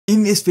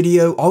In this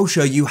video, I'll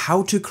show you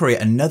how to create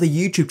another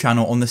YouTube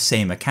channel on the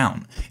same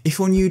account. If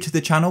you're new to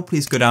the channel,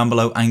 please go down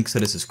below and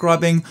consider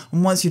subscribing.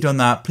 And once you've done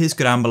that, please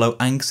go down below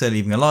and consider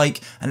leaving a like,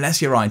 and let's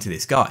get right into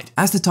this guide.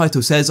 As the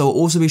title says, I'll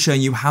also be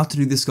showing you how to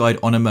do this guide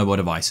on a mobile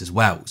device as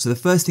well. So the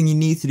first thing you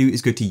need to do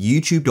is go to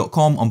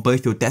youtube.com on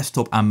both your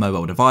desktop and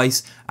mobile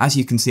device. As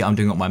you can see, I'm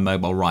doing it on my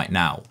mobile right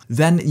now.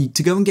 Then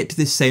to go and get to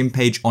this same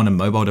page on a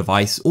mobile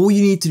device, all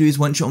you need to do is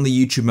once you're on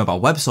the YouTube mobile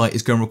website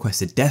is go and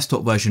request a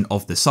desktop version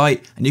of the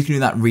site, and you can do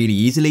that really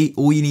easily.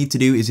 All you need to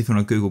do is, if you're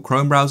on a Google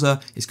Chrome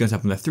browser, it's going to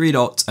tap on the three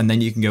dots and then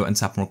you can go and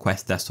tap on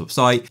request desktop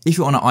site. If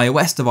you're on an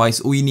iOS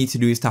device, all you need to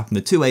do is tap on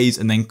the two A's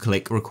and then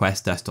click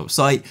request desktop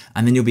site,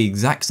 and then you'll be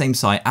exact same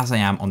site as I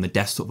am on the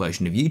desktop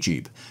version of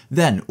YouTube.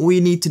 Then all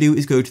you need to do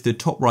is go to the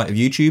top right of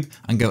YouTube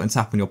and go and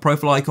tap on your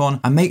profile icon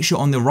and make sure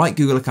on the right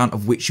Google account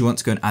of which you want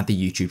to go and add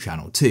the YouTube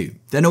channel to.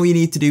 Then all you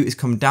need to do is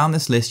come down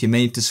this list. You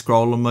may need to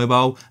scroll on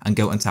mobile and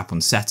go and tap on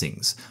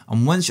settings.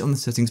 And once you're on the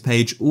settings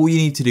page, all you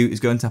need to do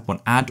is go and tap on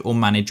add or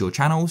manage your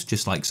channels,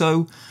 just like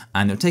so,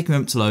 and it'll take a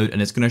moment to load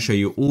and it's going to show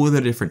you all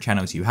the different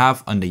channels you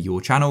have under your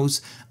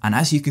channels. And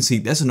as you can see,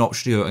 there's an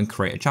option to go and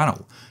create a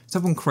channel. So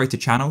tap on create a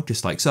channel,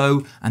 just like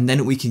so, and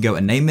then we can go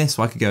and name this.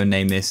 So I could go and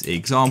name this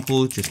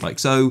example, just like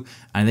so,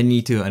 and then you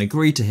need to go and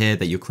agree to here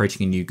that you're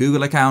creating a new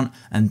Google account,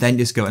 and then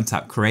just go and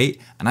tap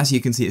create. And as you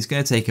can see, it's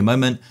going to take a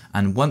moment,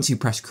 and once you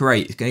press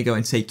create, it's going to go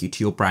and take you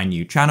to your brand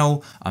new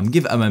channel.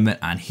 Give it a moment,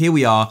 and here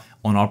we are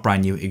on our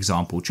brand new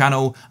example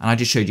channel, and I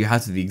just showed you how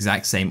to do the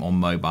exact same on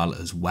mobile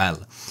as well.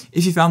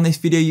 If you found this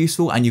video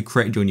useful and you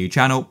created your new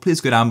channel,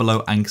 please go down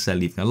below and consider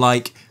leaving a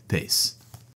like. Peace.